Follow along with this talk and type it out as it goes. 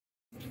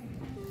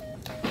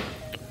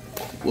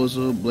What's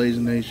up,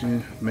 Blazing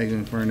Nation?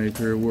 Making Infernape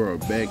here. We're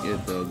back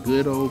at the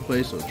good old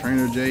place of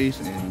Trainer J's,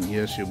 and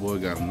yes, your boy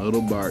got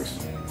another box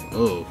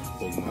of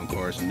Pokemon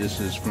cards, and this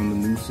is from the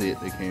new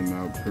set that came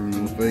out,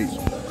 Paldean Fates.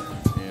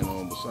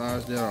 And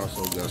besides that, I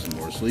also got some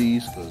more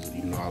sleeves because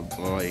you know I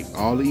like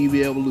all the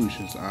EV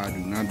evolutions. I do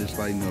not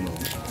dislike none of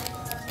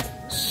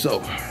them.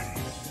 So,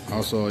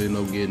 also ended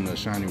up getting a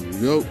shiny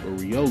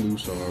Riolu,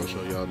 so I'll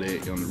show y'all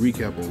that on the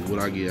recap of what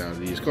I get out of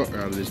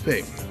this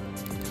pack.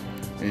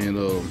 And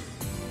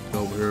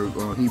over here,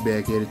 he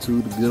back at it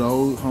too, the good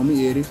old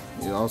homie Eddie.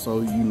 And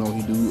also, you know,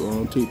 he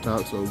do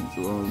TikTok, so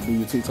do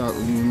your TikTok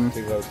again, man.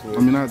 I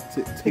mean, not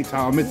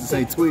TikTok, I meant to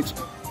say Twitch.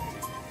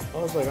 I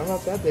was like, I'm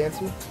not that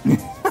dancer.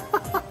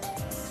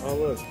 Oh,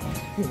 look.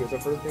 The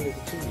first thing is a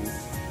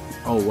cheese.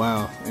 Oh,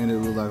 wow. And it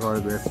looks like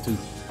autograph too.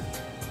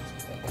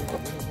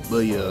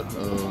 But yeah,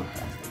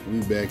 we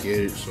back at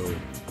it, so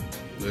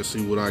let's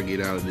see what I get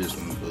out of this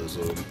one, because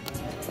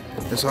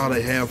that's all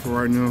they have for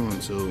right now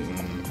until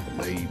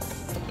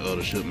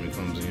the shipment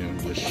comes in,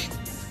 which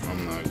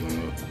I'm not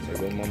gonna. There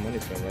goes my money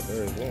spent right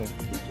there as well.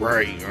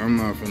 Right, I'm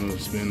not gonna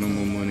spend no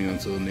more money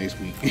until next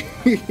week.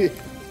 No,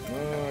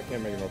 I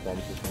can't make no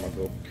promises for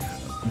myself.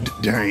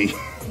 Dang.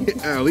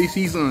 At least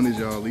he's honest,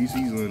 y'all. At least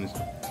he's honest.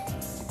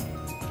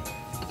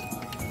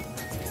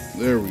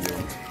 There we go.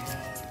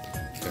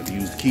 Got to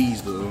use the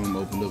keys to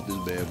open up this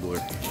bad boy.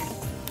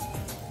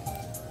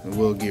 And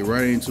we'll get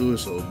right into it,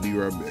 so be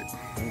right back.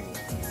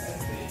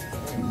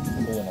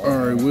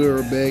 Alright,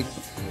 we're back.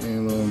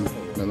 And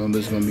I know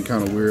this is going to be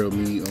kind of weird of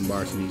me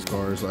unboxing these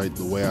cards like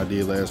the way I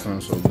did last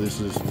time. So this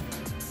is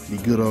the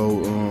good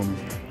old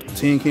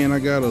tin can I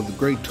got of the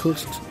Great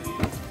Tusks.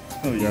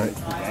 Oh yeah,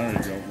 I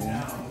already got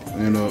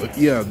one. And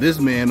yeah, this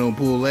man don't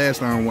pull last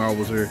time while I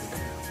was here,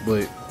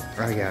 but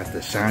I got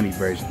the shiny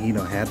version. He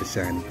don't have the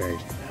shiny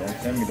version. Don't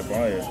tell me to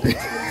buy it.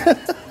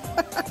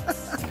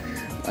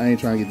 I ain't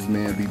trying to get this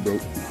man to be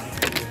broke.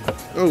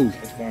 Oh,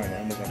 it's fine.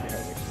 I'm not gonna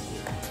help me.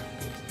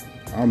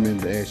 I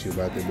meant to ask you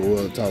about that, but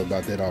we'll talk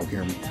about that off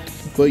camera.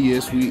 But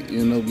yes, we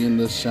end up getting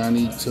the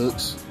shiny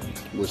Tux,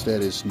 which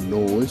that is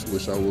noise,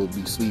 which I will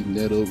be sleeving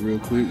that up real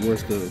quick.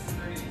 What's the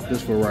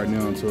just for right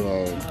now until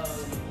I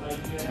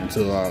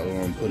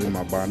put in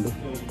my binder.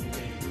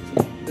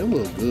 That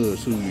look good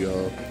too,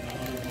 y'all.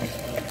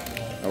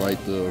 I like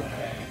the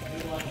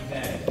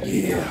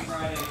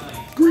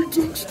Great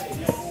Tux.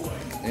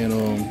 And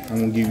I'm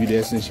gonna give you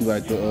that since you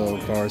like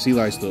the cards. He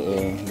likes the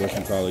what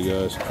you call it,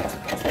 guys.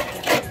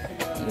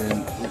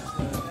 And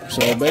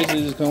so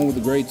basically just come with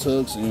the Great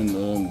Tux,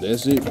 and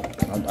that's it.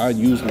 I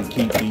usually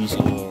keep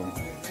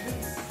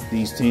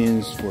these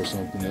tins for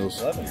something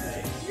else. 11.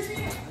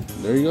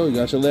 There you go, you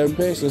got your 11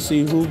 packs. Let's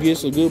see who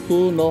gets a good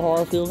pull. No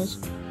hard feelings.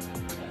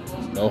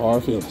 No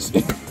hard feelings.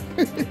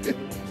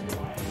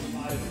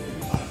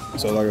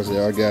 So like I said,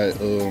 I got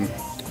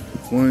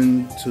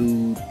 1,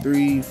 2,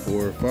 3,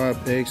 4,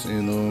 5 packs,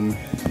 and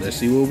let's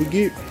see what we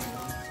get.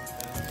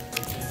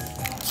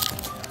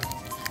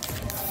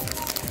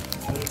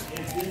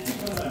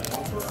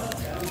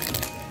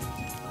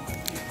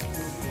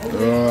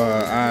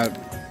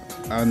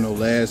 I know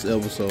last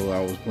episode I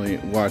was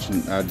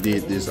watching, I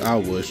did this. I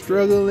was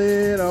struggling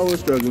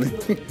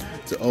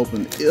to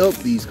open up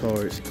these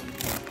cards.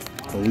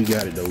 But we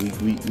got it though.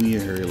 We in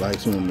here like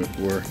swimming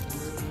for.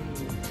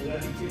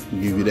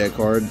 Give you that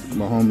card.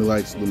 My homie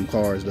likes them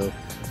cards though.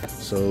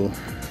 So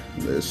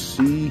let's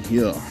see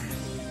here.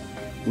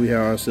 We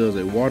have ourselves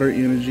a water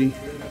energy.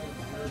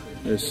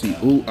 Let's see.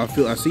 Ooh,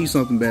 I see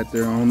something back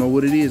there. I don't know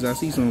what it is. I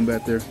see something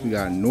back there. We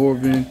got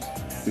Norvin.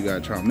 We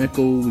got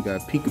Charmeco, we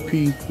got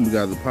Pika-Pee, we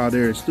got the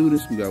Paldean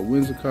Students, we got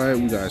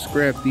Whimsicott, we got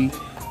Scrafty,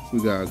 we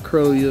got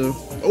Curlia.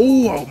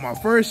 Oh, my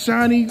first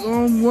shiny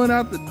one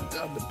out the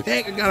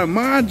pack. I got a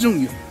Mind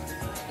Junior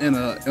and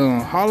a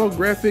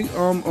holographic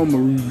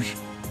Marouge.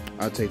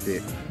 I'll take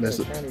that. That's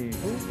a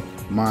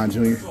Mind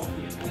Junior.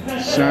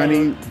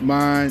 Shiny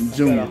Mind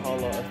Junior.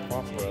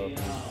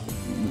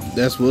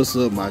 That's what's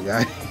up, my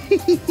guy.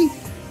 Is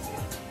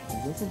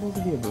that supposed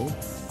to be a bird?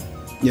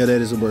 Yeah,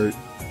 that is a bird.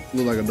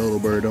 Look like a dodo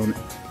bird, don't it?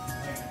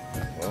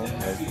 Well,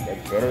 that's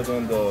better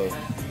than the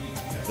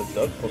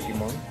duck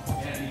Pokemon.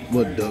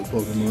 What duck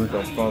Pokemon?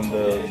 From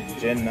the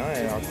Gen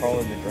 9, I'll call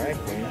it the Drag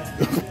Queen.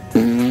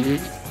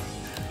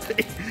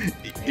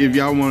 If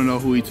y'all want to know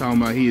who he's talking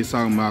about, he is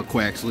talking about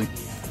Quaxley.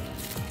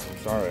 I'm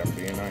sorry, I'm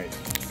being nice.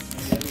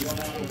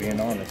 I'm being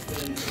honest.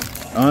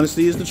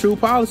 Honesty is the true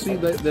policy.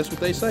 That's what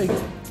they say.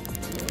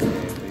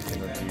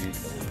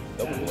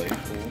 Double Blade,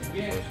 cool.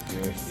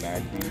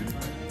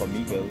 Snacky,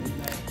 Amigo.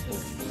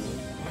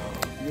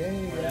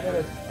 Yay,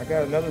 I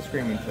got another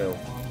Screaming Tail.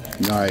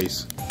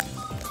 Nice.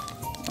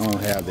 I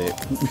don't have that.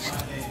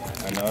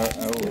 I know.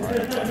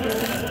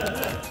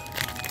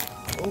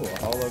 Oh, a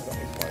hollow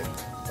Galliopard.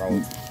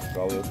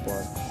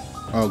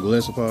 Oh,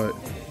 Galliopard.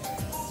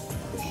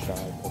 The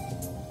shy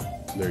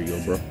Pokemon. There you go,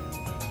 bro.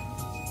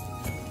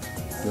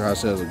 We got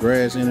ourselves a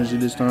grass energy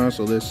this time.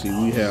 So let's see.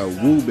 We have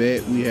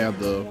Woobat. We have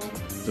the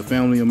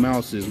family of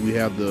mouses. We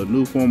have the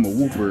new form of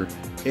Wooper.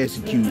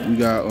 Execute. We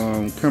got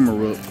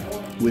Camerupt.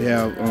 We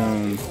have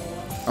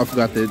I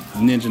forgot the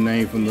ninja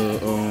name from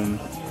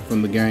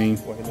the game.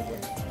 What he look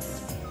like?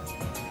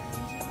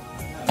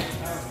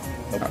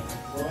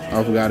 Nope.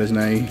 I forgot his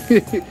name.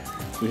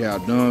 We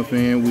have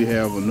Dunfin. We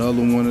have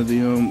another one of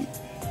them.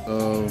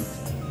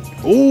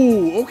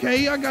 Oh,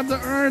 okay. I got the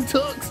Iron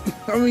Tux.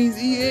 I mean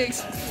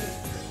EX.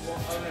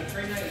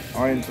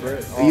 Iron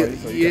Threat.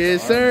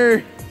 Yes,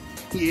 sir.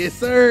 Yes,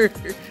 sir.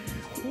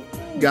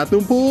 Got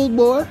them pulls,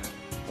 boy.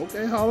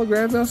 Okay,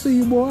 holograph. I see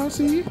you, boy. I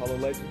see you. Hollow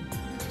Legend.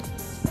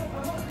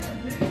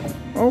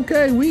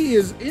 Okay, we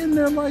is in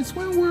there like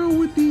Swim World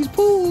with these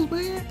pools,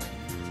 man.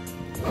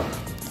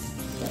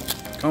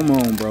 Come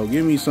on, bro.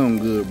 Give me something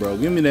good, bro.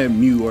 Give me that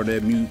Mew or the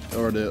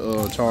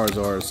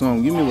Charizard or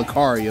something. Give me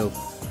Lucario.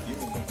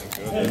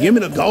 Give me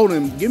the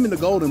golden. Give me the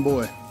golden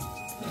boy.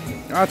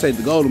 I'll take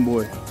the golden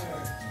boy.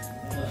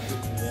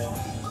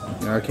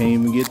 I can't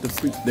even get the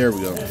free. There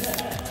we go.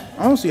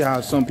 I don't see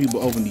how some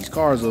people open these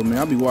cards up, man.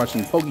 I be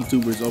watching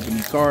PokeTubers open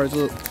these cards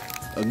up.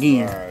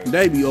 Again,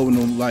 they be opening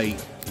them like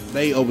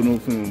they open them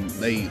from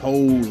their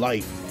whole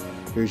life.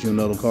 Here's your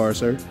another card,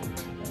 sir.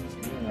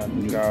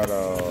 You got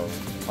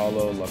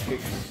Hollow Lucky.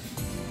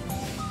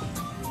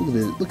 Look at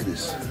this. Look at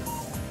this.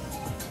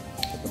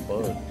 The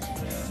bug.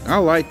 I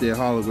like that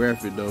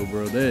holographic though,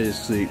 bro. That is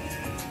sick.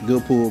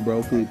 Good pull,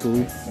 bro. Good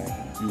pull.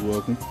 You're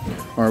welcome.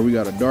 All right, we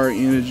got a Dark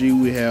Energy.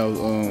 We have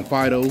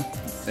Fido,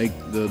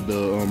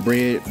 the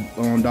Bread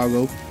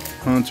Doggo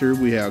Hunter.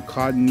 We have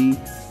Cottony,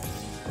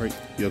 right?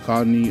 Yeah,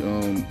 Cottony. I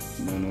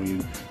don't know you.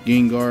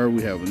 Gengar.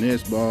 We have an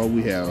S-Ball.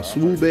 We have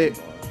Swoobet.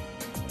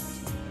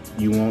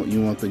 You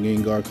want the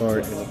Gengar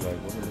card?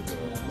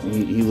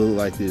 He look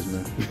like this,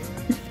 man.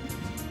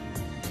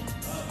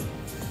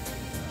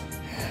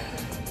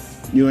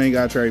 You ain't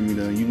gotta trade me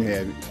though. You can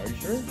have it. Are you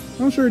sure?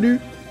 I'm sure,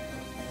 dude.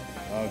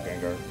 Oh,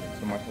 Gengar.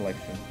 It's in my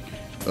collection.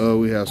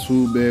 We have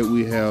Swoobet.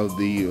 We have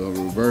the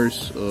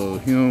reverse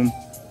of him.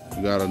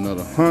 We got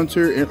another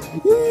Hunter. And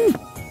woo!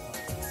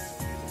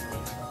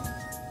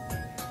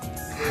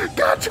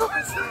 Got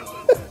Charizard.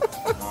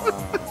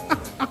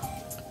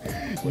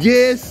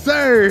 Yes,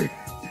 sir.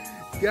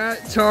 Got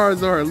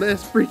Charizard.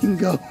 Let's freaking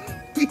go.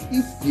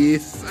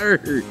 Yes, sir.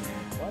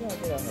 Why did I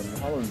get a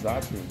Hollow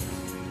Zatu?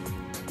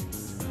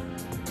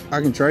 I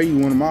can trade you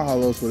one of my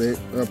hollows for that.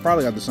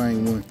 Probably got the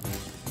same one.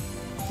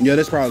 Yeah,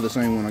 that's probably the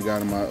same one I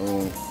got in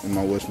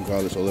my Western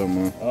College, so never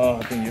mind. Oh,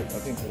 I think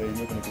today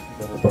you're gonna get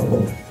better.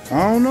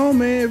 I don't know,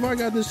 man. If I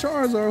got this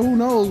Charizard, who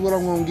knows what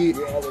I'm gonna get?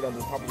 You're already on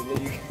the top of the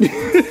league.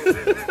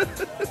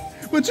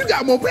 But you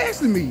got more packs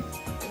than me.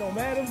 It don't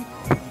matter.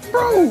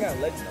 Bro. I got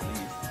Legend at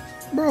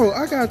least. Bro,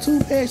 I got 2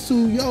 packs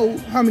too. Yo,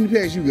 how many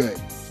packs you got?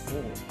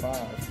 4,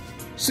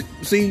 5.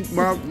 See,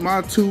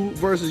 my 2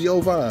 versus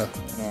your 5.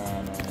 No.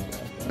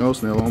 No,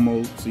 Snell,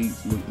 almost. See,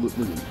 look.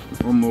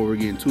 I'm over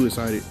getting too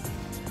excited.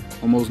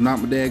 Almost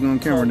knocked my daggone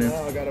camera now.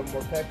 Now I got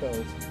more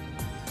Pekos.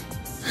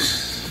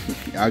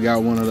 I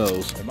got one of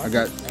those. I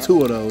got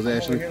 2 of those,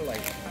 actually. Here,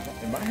 like,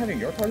 am I having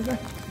your cards back?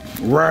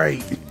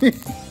 Right.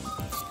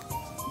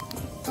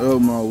 Oh,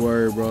 my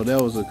word, bro.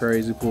 That was a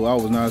crazy pull. I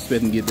was not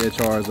expecting to get that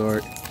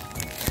Charizard.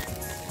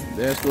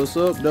 That's what's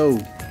up, though.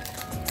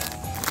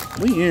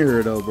 We in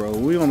here, though, bro.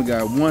 We only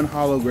got 1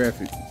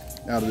 holographic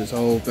out of this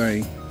whole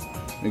thing.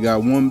 We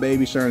got 1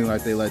 baby shiny,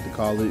 like they like to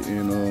call it,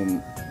 and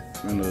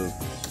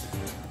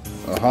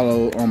a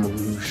hollow Armor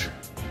Rouge.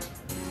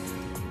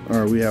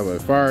 Alright, we have a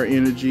Fire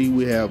Energy,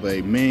 we have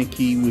a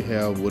Mankey, we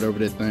have whatever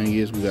that thing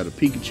is, we got a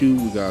Pikachu,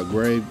 we got a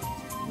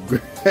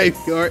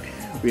Graveyard,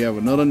 we have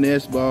another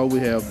Nest Ball, we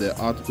have the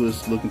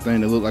octopus looking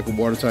thing that look like a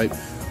water type,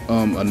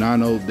 a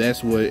Nano.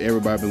 That's what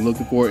everybody been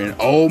looking for, and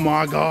oh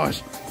my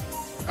gosh,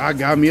 I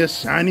got me a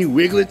shiny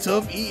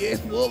Wigglytuff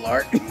EX Full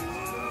Art.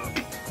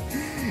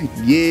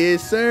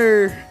 Yes,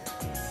 sir.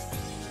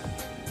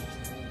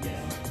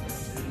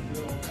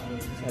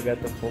 I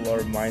got the Full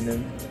Art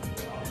Minun.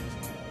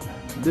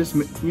 This,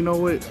 you know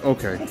what?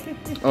 Okay,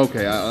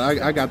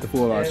 I got the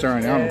Full Art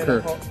shiny. I don't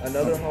care.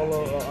 Another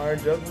hollow Iron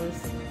Jugglers.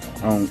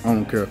 I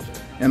don't care.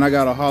 And I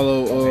got a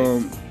hollow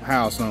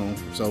House on,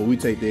 so we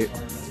take that.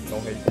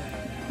 Don't hate.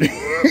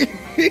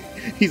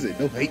 He said,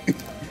 "No hate."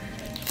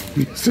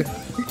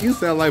 You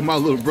sound like my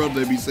little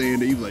brother that be saying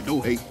that. He's like, "No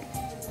hate."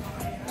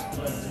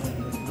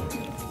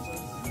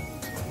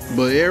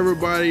 But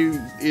everybody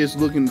is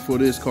looking for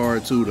this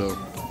card too, though.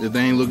 If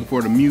they ain't looking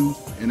for the Mew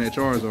and that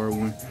Charizard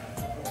one.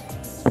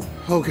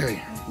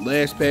 Okay,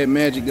 last pack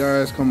magic,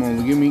 guys. Come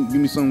on, give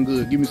me something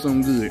good. Give me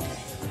something good.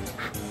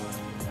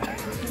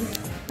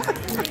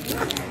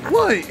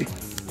 What?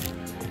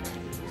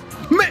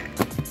 Man,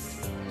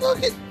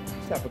 look at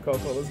Tapu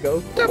Koko, let's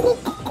go. Tapu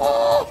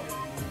Koko.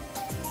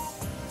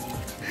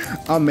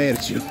 I'm mad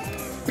at you.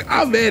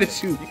 I'm mad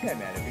at you. You can't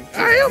mad at me.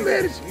 I am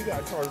mad at you. You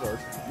got Charizard.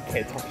 You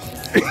can't talk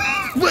shit.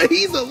 But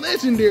he's a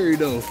legendary,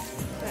 though.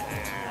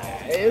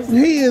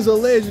 He is a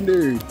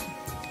legendary.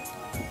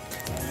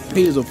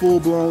 He is a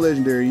full-blown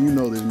legendary. You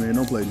know this, man.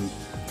 Don't play me.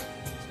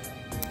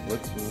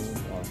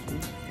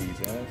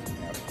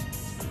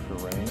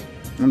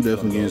 I'm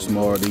definitely getting some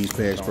more of these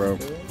packs, bro.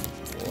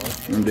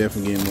 I'm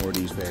definitely getting more of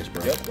these packs,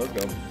 bro. Yep, let's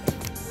go.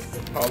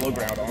 Hollow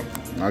Groudon.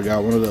 I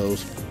got one of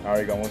those. I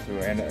already got one too,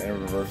 and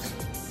in reverse.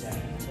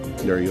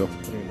 There you go.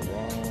 Putting the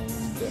wrong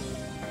deck.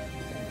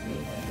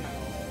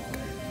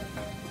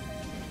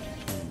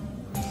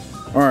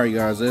 All right,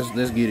 guys,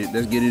 let's get it.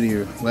 Let's get it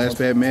here. Last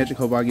pack magic.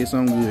 Hope I get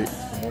something good.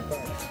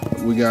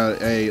 We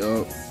got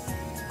a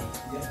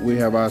we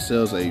have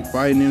ourselves a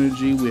fighting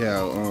energy. We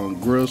have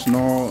Grill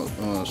Snarl,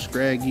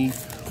 Scraggy,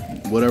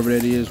 whatever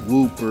that is,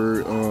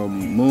 Wooper,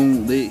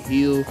 Moonlit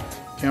Heal,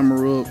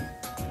 Camera Up,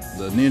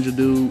 the Ninja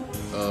Dude,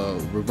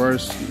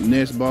 reverse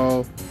Nest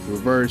Ball,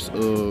 reverse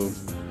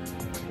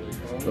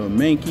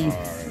Mankey,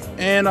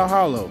 and a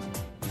Hollow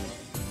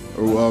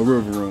River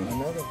Room.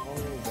 Another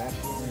Hollow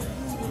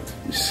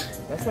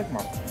Zacian. That's like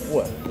my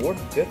what, 4th,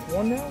 5th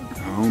one now?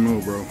 I don't know,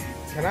 bro.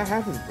 Can I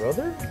have his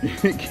brother?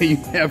 Can you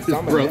have his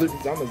brother?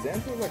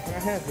 Zamazenta? Like, can I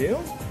have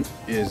him?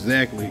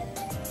 Exactly.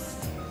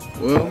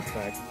 Well,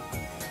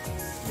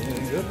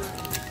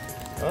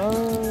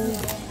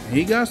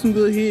 he got some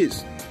good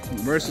hits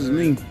versus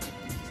me.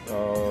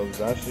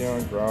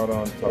 Zacian,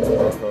 Groudon,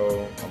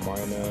 Taco,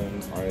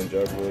 Amainen, Iron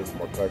Juggler,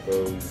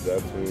 Morpeko,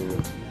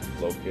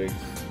 Zatu, Low Kicks.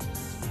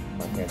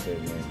 I can't say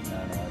his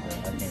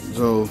name.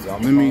 So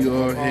let me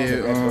go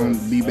ahead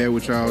be back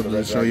with y'all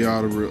to show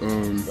y'all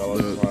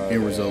the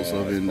end results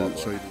of it and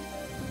show you.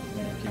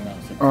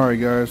 Alright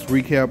guys,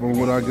 recap on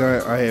what I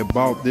got. I had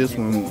bought this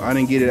one. I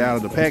didn't get it out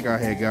of the pack I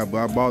had got, but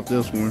I bought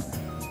this one.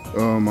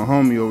 My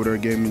homie over there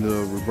gave me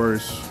the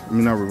reverse, I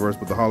mean not reverse,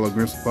 but the Hollow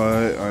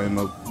Grinsipod. I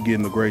ended up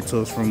getting the Great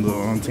Tusk from the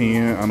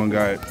 10. I done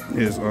got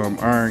his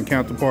iron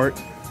counterpart.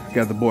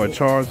 Got the boy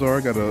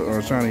Charizard, got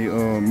a shiny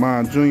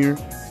Mine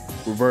Jr.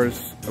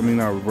 Reverse, I mean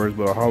not reverse,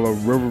 but a Hollow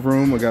River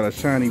Room. I got a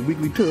shiny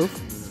Weekly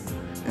Tooth.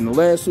 And the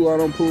last two I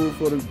don't pull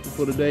for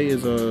the day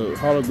is a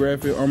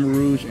holographic Armor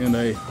Rouge and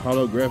a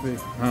holographic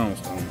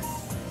Houndstone.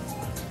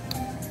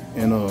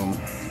 And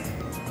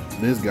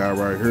this guy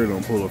right here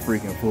don't pull a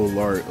freaking full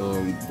art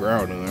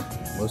Groudon.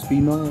 Must be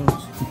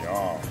nice.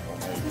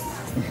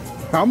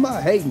 I'm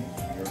not hating.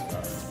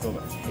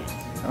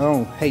 I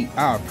don't hate,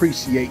 I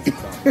appreciate.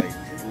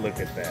 Look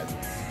at that.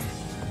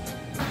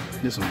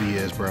 This some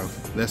BS, bro.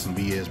 That's some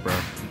BS, bro.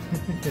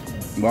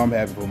 But I'm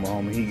happy for my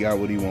homie. He got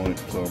what he wanted,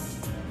 so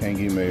can't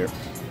get mad.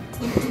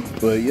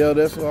 But yeah,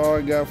 that's all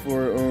I got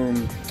for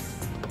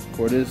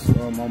this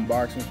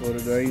unboxing for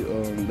today.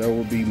 There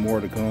will be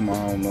more to come.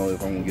 I don't know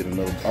if I'm gonna get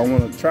another. I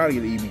want to try to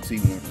get an EBT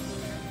one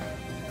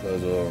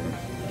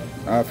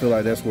because I feel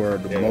like that's where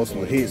the most of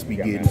the hits be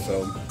getting.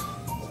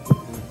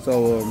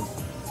 So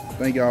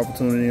thank y'all for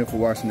tuning in, for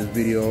watching this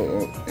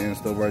video and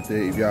stuff right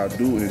there. If y'all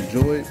do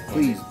enjoy it,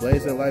 please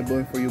blaze that like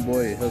button for your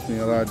boy. It helps me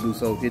a lot to do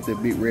so. Hit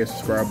that big red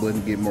subscribe button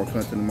to get more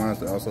content of mine.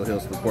 That also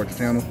helps support the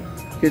channel.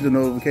 Hit the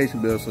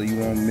notification bell so you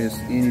won't miss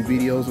any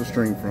videos or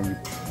stream from me.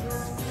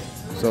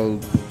 So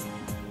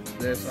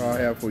that's all I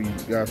have for you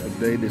guys for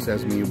today. This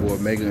has been your boy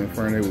Mega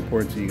Infernape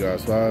reporting to you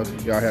guys live.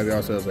 Y'all have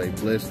yourselves a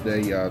blessed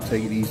day. Y'all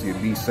take it easy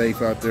and be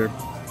safe out there.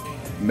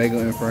 Mega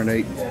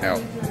Infernape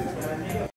out.